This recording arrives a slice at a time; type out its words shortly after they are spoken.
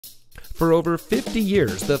For over 50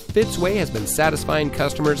 years, the Fitzway has been satisfying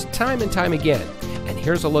customers time and time again. And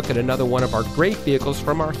here's a look at another one of our great vehicles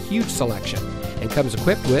from our huge selection, and comes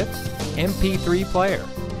equipped with MP3 player,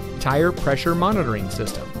 tire pressure monitoring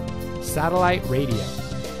system, satellite radio,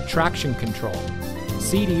 traction control,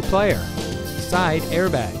 CD player, side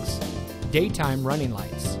airbags, daytime running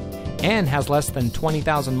lights, and has less than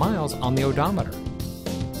 20,000 miles on the odometer.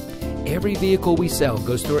 Every vehicle we sell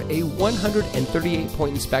goes through a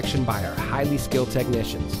 138-point inspection by our highly skilled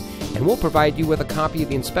technicians, and we'll provide you with a copy of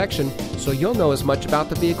the inspection so you'll know as much about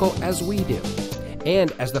the vehicle as we do.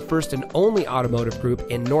 And as the first and only automotive group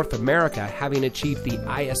in North America having achieved the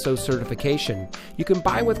ISO certification, you can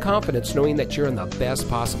buy with confidence knowing that you're in the best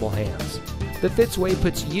possible hands. The Fitzway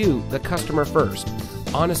puts you, the customer, first.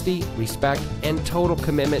 Honesty, respect, and total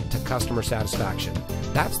commitment to customer satisfaction.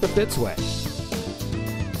 That's the Fitzway.